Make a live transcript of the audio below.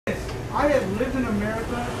I have lived in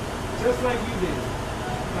America just like you did.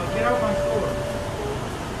 Now get out my store.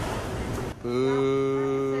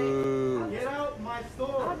 Boo. Get out my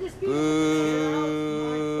store. Boo.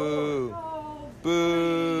 Boo.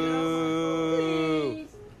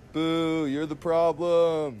 Boo. You're the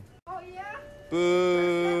problem. Oh, yeah?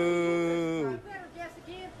 Boo.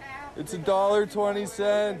 It's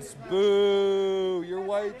 $1.20. Boo. You're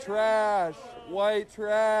white trash. White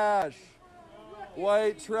trash.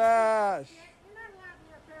 White trash. You're not allowed to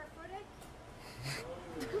wear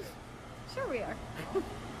barefooted. Sure we are.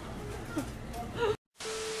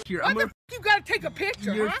 Here, you gotta take a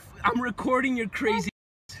picture, huh? I'm recording your crazy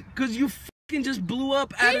because you fucking just blew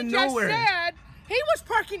up out of nowhere. He just said he was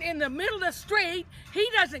parking in the middle of the street. He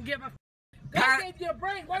doesn't give a God gave you a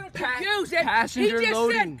brain. Why don't you use it? Passenger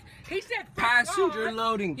loading. He said passenger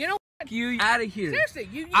loading. You know what? You out of here. Seriously,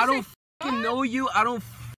 you I don't fucking know you. I don't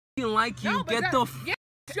fucking like you. Get the fuck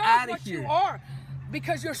out of here. You are.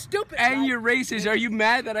 Because you're stupid. And right? you're racist. Are you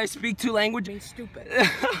mad that I speak two languages? Being stupid.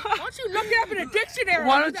 Why don't you look it up in a dictionary?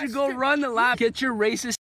 Why don't you go run the lab? Get your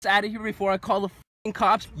racist out of here before I call the fucking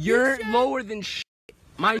cops. You're lower than shit.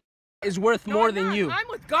 My is worth more than you. I'm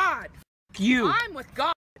with God. You. I'm with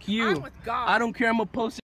God. You. I'm with God. I don't care. I'm gonna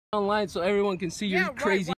post it online so everyone can see you're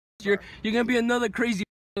crazy. You're gonna be another crazy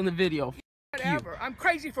on the video. Whatever. I'm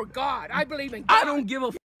crazy for God. I believe in God. I don't give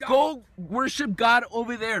a go worship God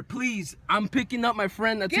over there, please. I'm picking up my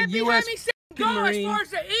friend that's a U.S. Marine. As far as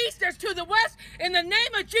the east as to the west, in the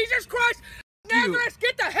name of Jesus Christ, Nazareth,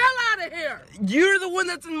 get the hell out of here. You're the one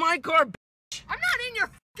that's in my car, bitch. I'm not in your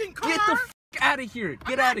fucking car. Get the fuck out of here.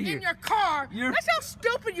 Get out of here. In your car. That's how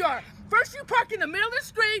stupid you are. First you park in the middle of the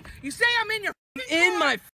street. You say I'm in your in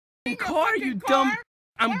my fucking car, you dumb.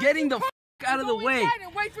 I'm getting the fuck out of the way.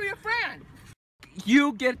 And wait for your friend.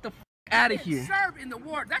 You get the fuck out of here. Serve in the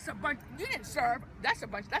war. That's a bunch. You didn't serve. That's a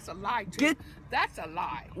bunch. That's a lie, too. That's a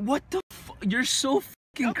lie. What the fuck? You're so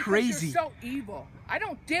fucking crazy. You're so evil. I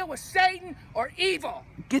don't deal with Satan or evil.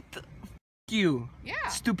 Get the you. Yeah.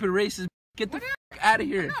 Stupid racist. Get the fuck out of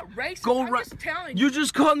here. I'm not racist. Go I'm just telling you. You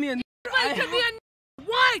just called me a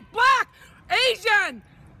white, black, Asian,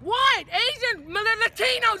 white, Asian,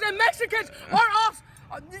 Latinos, and Mexicans are all.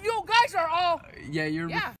 You guys are all. Yeah, you're.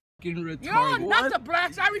 Retarded. You're not the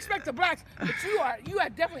blacks. I respect the blacks, but you are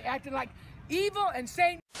definitely acting like evil and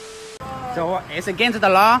Satan. So it's against the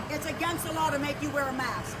law? It's against the law to make you wear a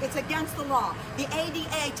mask. It's against the law. The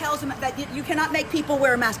ADA tells them that you cannot make people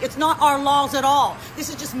wear a mask. It's not our laws at all. This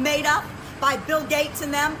is just made up by Bill Gates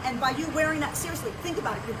and them, and by you wearing that. Seriously, think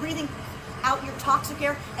about it. You're breathing out your toxic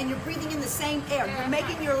air, and you're breathing in the same air. You're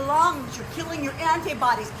making your lungs, you're killing your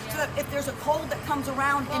antibodies, so that if there's a cold that comes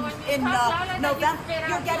around in November,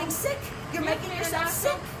 you're getting sick. You're making yourself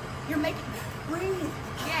sick. You're making, breathe.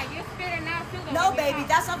 Yeah, you're spitting out too. No, baby,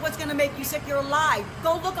 that's not what's going to make you sick. You're alive.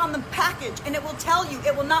 Go look on the package, and it will tell you.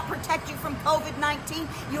 It will not protect you from COVID-19.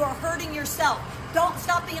 You are hurting yourself. Don't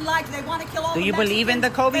stop being lied to. They want to kill all the Mexicans. Do you believe in the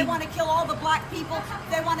COVID? They want to kill all the black people.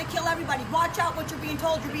 They want to kill everybody. Watch out what you're being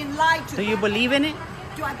told. You're being lied to. Do you believe in it?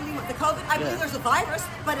 Do I believe with the COVID? I believe there's a virus,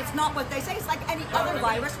 but it's not what they say. It's like any other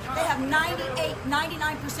virus. They have 99%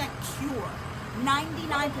 cure.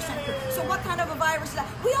 99% cure. So what kind of a virus is that?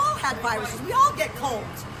 We all had viruses. We all get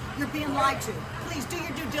colds. You're being lied to. Please do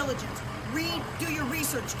your due diligence. Read, do your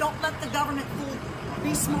research. Don't let the government fool you.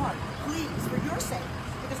 Be smart, please, for your sake.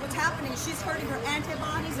 Because what's happening is she's hurting her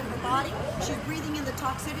antibodies in her body. She's breathing in the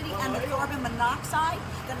toxicity and the carbon monoxide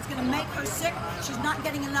that is going to make her sick. She's not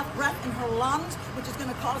getting enough breath in her lungs, which is going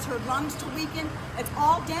to cause her lungs to weaken. It's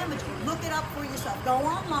all damaging. Look it up for yourself. Go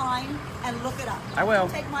online and look it up. I will.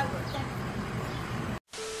 Take my word. Thank you.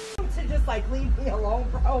 To just like leave me alone,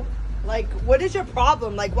 bro. Like, what is your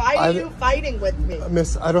problem? Like, why are you fighting with me?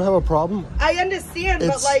 Miss, I don't have a problem. I understand,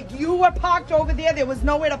 but like, you were parked over there. There was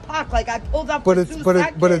nowhere to park. Like, I pulled up but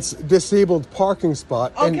it's disabled parking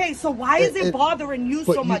spot. Okay, so why is it bothering you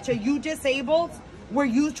so much? Are you disabled? Were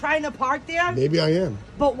you trying to park there? Maybe I am.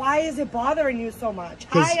 But why is it bothering you so much?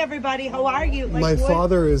 Hi, everybody. How are you? Like, my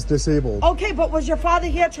father is disabled. Okay, but was your father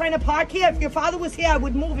here trying to park here? If your father was here, I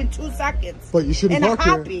would move in 2 seconds. But you shouldn't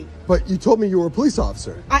park here. But you told me you were a police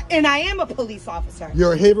officer. And I am a police officer.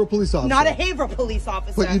 You're a Haverhill police officer. Not a Haverhill police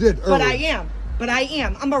officer. But you did earlier. But I am. But I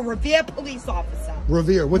am. I'm a Revere police officer.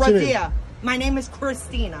 Revere. What's your name? My name is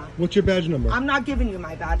Christina. What's your badge number? I'm not giving you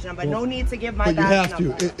my badge number. Well, no need to give my badge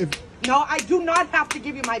number. But you have to. No, I do not have to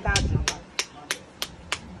give you my badge number.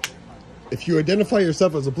 If you identify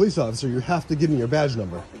yourself as a police officer, you have to give me your badge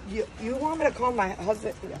number. You want me to call my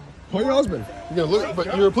husband? Yeah. Call your husband. You're gonna look,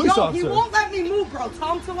 but you're a police officer. He won't let me move, bro.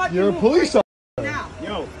 Tell him to let me move. You're a police officer. Now.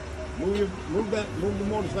 Yo, move move the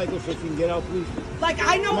motorcycle so she can get out, please. Like,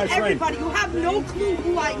 I know My friend. everybody. You have no clue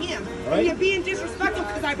who I am. Right. And you're being disrespectful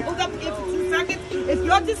because I pulled up here for 2 seconds. If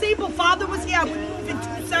your disabled father was here, I would move in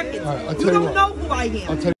 2 seconds. All right, I'll you tell don't what. know who I am.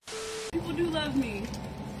 I'll tell you. People do love me.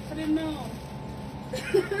 I didn't know.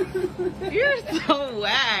 You're so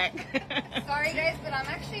whack. Sorry guys, but I'm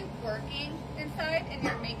actually working inside and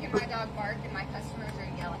you're making my dog bark and my customers are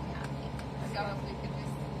yelling at me. So if we could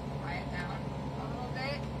just quiet down a little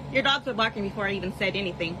bit. Your dogs were barking before I even said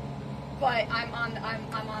anything. But I'm on the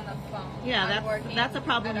phone. Yeah, I'm working that's a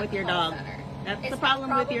problem at with your call dog. center. That's It's the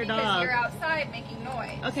problem with your because dog. you're outside making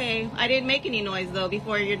noise. Okay, I didn't make any noise though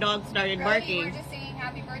before your dog started Really? You barking. were just singing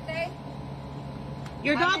happy birthday?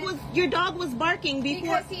 Your dog was barking before.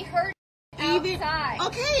 Because he heard even outside.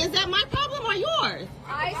 Okay, is that my problem or yours?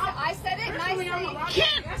 I said it nicely.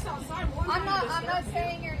 I'm not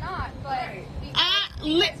saying you're not, but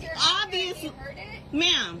obviously, you heard it,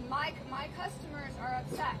 ma'am. My customers are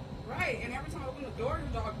upset. Right, and every time I open the door,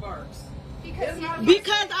 your dog barks. Because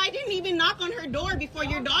I didn't even knock on her door before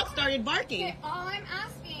your dog started barking. Okay, all I'm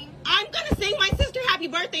asking. I'm gonna sing my sister happy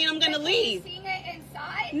birthday and I'm gonna leave. Sing it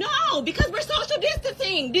inside? No, because we're social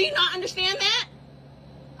distancing. Do you not understand that?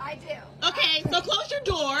 I do. Okay, so close your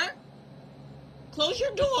door. Close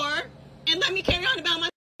your door and let me carry on about my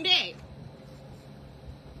day.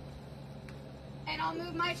 And I'll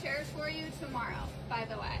move my chairs for you tomorrow, by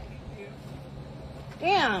the way.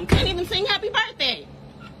 Damn, can't even sing happy birthday.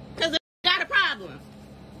 Because I got a problem.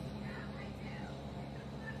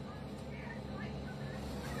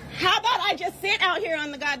 How about I just sit out here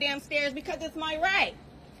on the goddamn stairs because it's my right?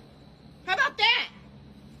 How about that?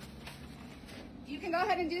 You can go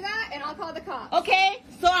ahead and do that, and I'll call the cops. Okay,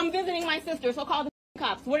 so I'm visiting my sister, so call the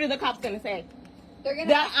cops. What are the cops gonna say? They're gonna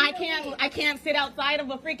That ask you to leave. I can't sit outside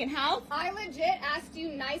of a freaking house? I legit asked you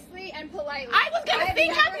nicely and politely. I was gonna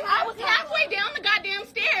sing happy. I was problem. halfway down the goddamn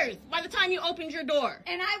stairs by the time you opened your door.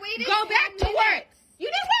 And I waited. Go 10 back to minutes. work. You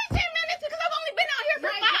didn't wait 10 minutes because I've only been out here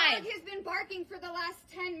for My 5. dog has been barking for the last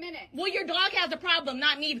 10 minutes. Well, your dog has a problem,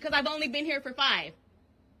 not me, because I've only been here for 5.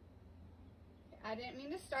 I didn't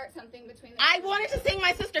mean to start something between the I two. wanted to sing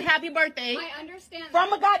my sister happy birthday. I understand from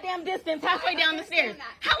that. a goddamn distance, halfway I down the stairs. understand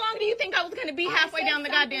that. How long do you think I was going to be halfway down the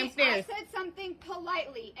goddamn stairs? I said something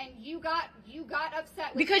politely, and you got upset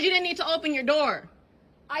with Because me. you didn't need to open your door.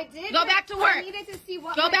 I did. Go back to work. I needed to see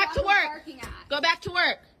what Go my back dog to was work. barking at. Go back to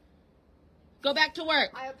work. Go back to work.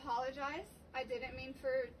 I apologize. I didn't mean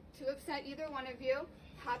to upset either one of you.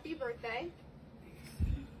 Happy birthday.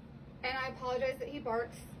 And I apologize that he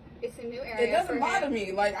barks. It's a new area. It doesn't for bother him.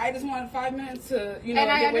 me. Like, I just wanted 5 minutes to, And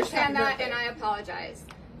I get wished understand happy that, birthday. and I apologize.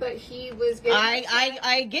 But he was getting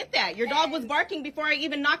I get that. Your dog was barking before I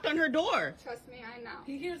even knocked on her door. Trust me, I know.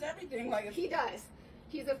 He hears everything. Like, He does.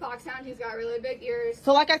 He's a foxhound. He's got really big ears.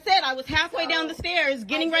 So like I said, I was halfway So, down the stairs,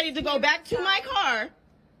 getting I ready to just go came back to my outside. car.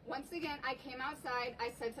 Once again, I came outside.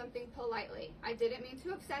 I said something politely. I didn't mean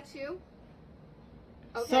to upset you.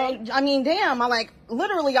 Okay? So, I mean, damn, I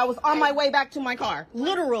was on my way back to my car.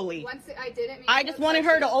 Literally. I didn't mean I to just upset wanted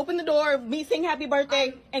her you. to open the door, me sing happy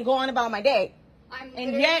birthday, and go on about my day. I'm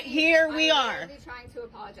and yet here we I'm are. literally trying to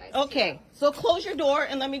apologize. Okay, so close your door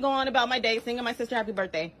and let me go on about my day, singing my sister happy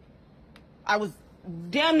birthday. I was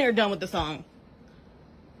damn near done with the song.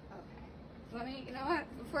 Okay. You know what?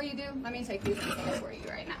 Before you do, let me take these and sing it for you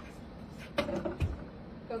right now.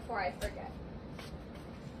 Before I forget.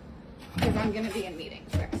 Because I'm going to be in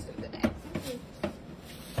meetings the rest of the day.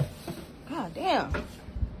 God damn.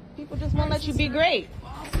 People just won't let you be great.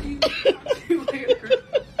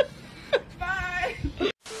 Bye.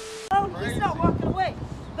 Oh, he's not walking away.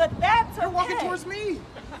 But that's okay. You're walking towards me.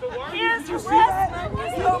 His harassment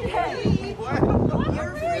is okay.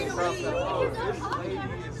 You're free to leave.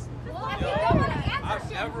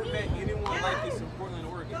 I've never met anyone like this in Portland,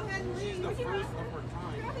 Oregon. She's the first of her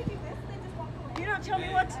kind. You don't tell me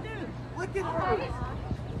what to do. Look at her.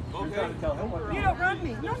 Okay. You don't run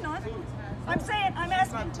me. No, not. I'm saying, I'm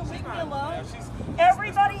asking to leave me alone.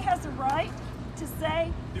 Everybody has a right to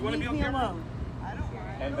say, leave me alone.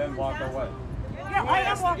 And then walk away. Yeah, I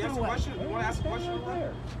am walking away. You want to ask a question?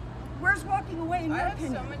 Where's walking away in your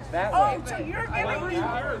opinion? That Oh, way. so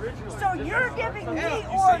you're giving me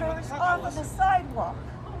orders off of the sidewalk.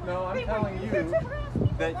 No, I'm telling you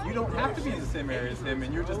that you don't have to be in the same area as him,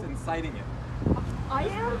 and you're just inciting it. I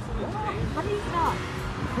am? But he's not.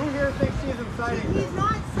 Who here thinks he's inciting? He's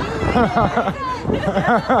not saying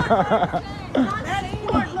That's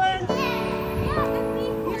Portland.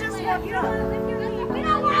 You just walked up.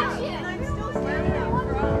 And I'm still standing up.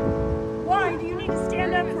 Why do you need to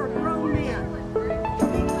stand up for a grown man?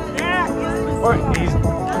 That is Or he's